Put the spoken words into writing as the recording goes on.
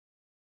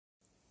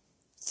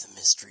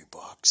mystery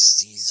box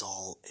sees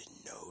all and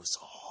knows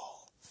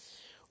all.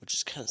 Which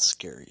is kind of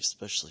scary,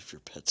 especially if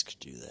your pets could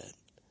do that.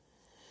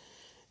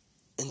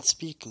 And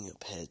speaking of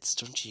pets,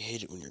 don't you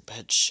hate it when your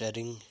pet's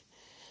shedding?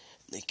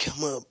 They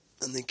come up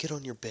and they get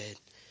on your bed,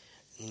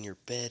 and your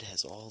bed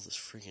has all this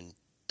freaking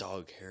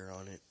dog hair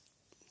on it.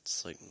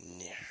 It's like,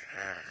 nah,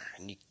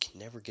 and you can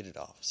never get it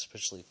off,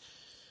 especially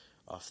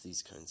off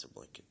these kinds of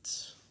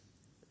blankets,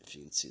 if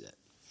you can see that.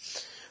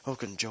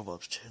 Welcome to Joe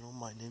Bob's channel.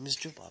 My name is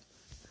Joe Bob,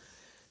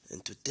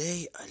 and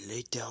today I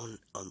laid down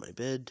on my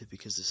bed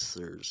because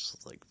there's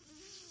like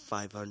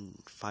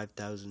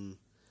 5,000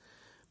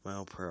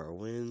 mile per hour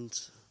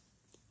winds.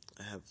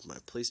 I have my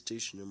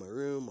PlayStation in my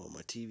room, on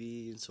my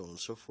TV, and so on and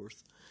so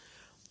forth.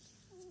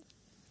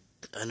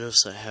 I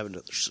noticed I have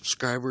another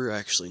subscriber. I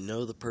actually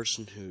know the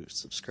person who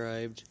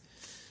subscribed,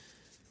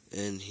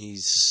 and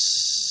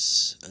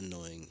he's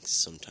annoying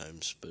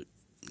sometimes, but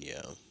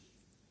yeah.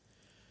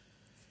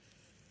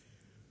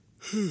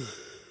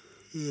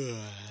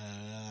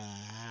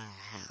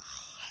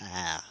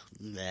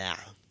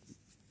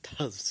 That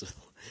was the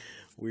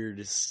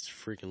weirdest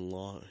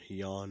freaking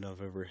yawn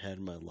I've ever had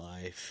in my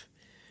life.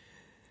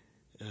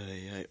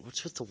 Yeah,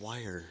 what's with the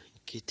wire?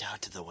 Get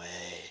out of the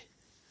way.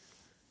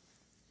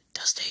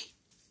 Dusty.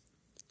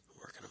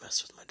 We're gonna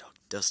mess with my dog.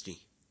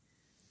 Dusty.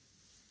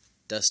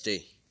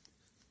 Dusty.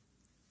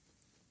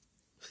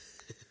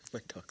 My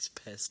dog's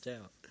passed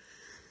out.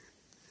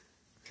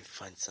 Can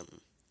find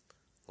something.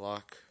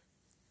 Lock.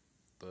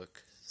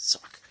 Book.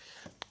 Sock.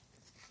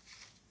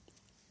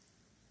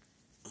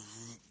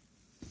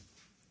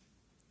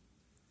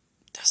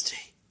 Dusty.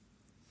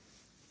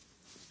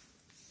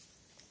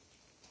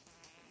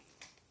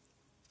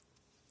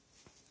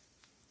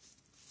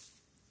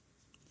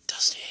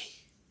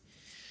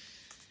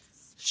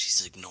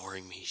 She's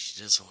ignoring me.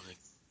 She doesn't want to.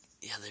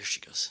 Yeah, there she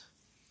goes.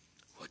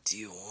 What do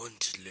you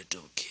want,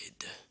 little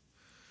kid?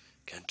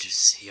 Can't you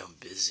see I'm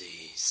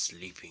busy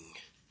sleeping?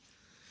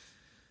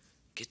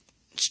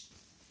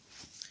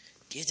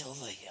 Get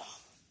over here.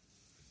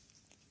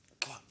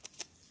 Come on.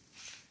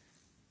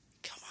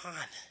 Come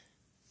on.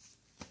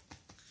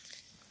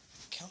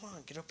 Come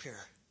on, get up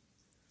here.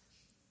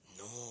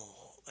 No,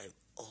 I'm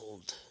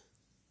old.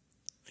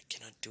 I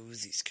cannot do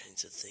these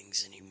kinds of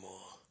things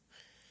anymore.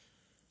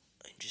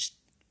 I'm just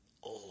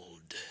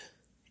old.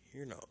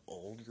 You're not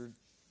old.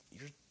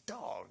 You're a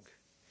dog.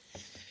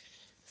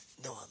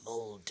 No, I'm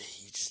old.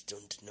 You just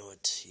don't know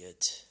it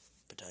yet.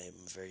 But I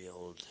am very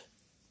old.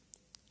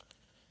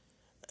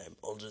 I'm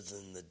older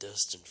than the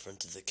dust in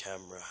front of the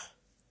camera.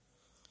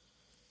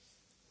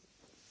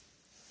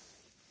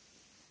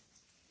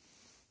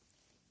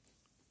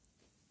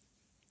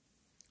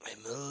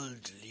 I'm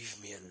old.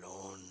 Leave me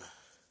alone.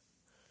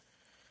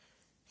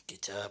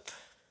 Get up.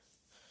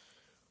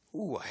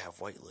 Ooh, I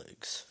have white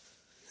legs.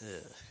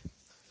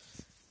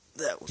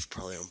 That was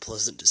probably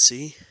unpleasant to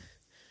see.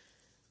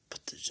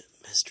 But there's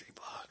a mystery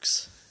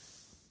box.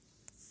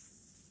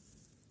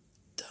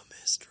 The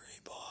mystery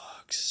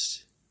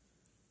box.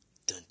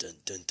 Dun dun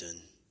dun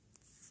dun.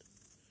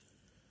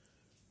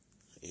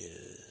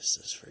 Yes,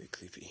 that's very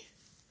creepy.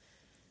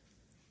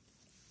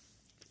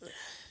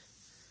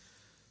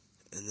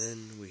 And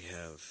then we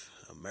have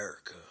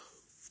America.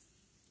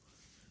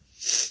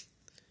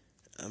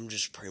 I'm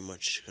just pretty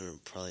much going to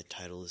probably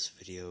title this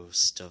video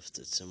Stuff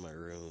That's in My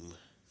Room,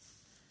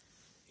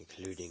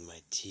 including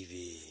my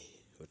TV,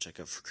 which I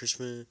got for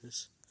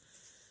Christmas,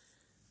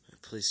 my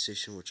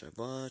PlayStation, which I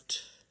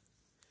bought,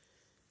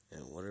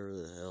 and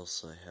whatever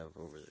else I have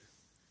over there.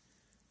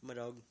 My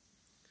dog.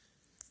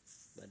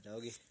 My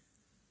doggy.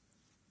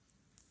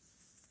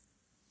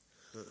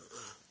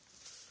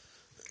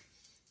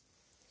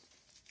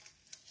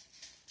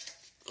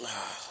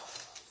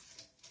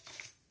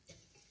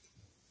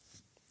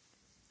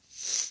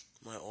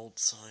 My old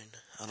sign.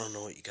 I don't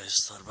know what you guys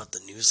thought about the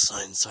new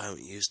sign, so I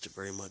haven't used it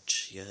very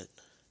much yet.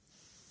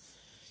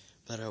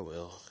 But I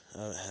will.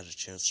 I haven't had a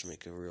chance to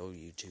make a real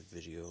YouTube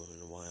video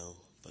in a while,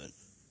 but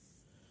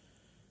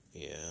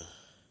yeah.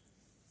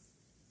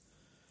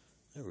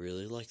 I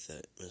really like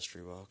that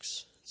mystery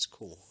box. It's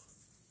cool.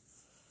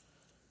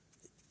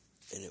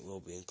 And it will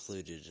be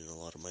included in a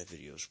lot of my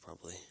videos,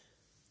 probably.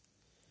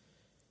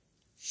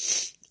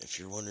 If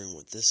you're wondering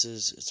what this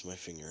is, it's my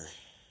finger.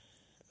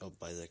 I'll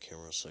buy the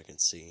camera so I can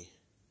see.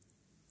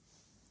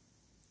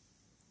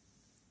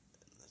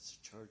 And that's a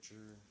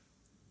charger.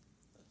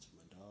 That's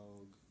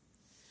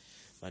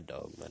my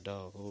dog. My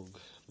dog.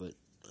 But,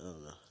 I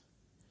don't know.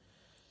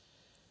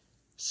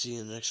 See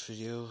you in the next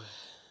video.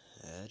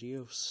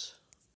 Adios.